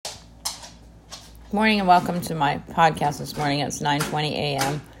Morning and welcome to my podcast this morning. It's 9:20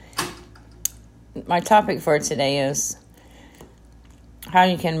 a.m. My topic for today is how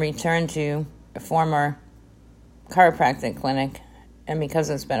you can return to a former chiropractic clinic, and because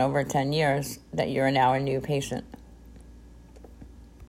it's been over 10 years, that you're now a new patient.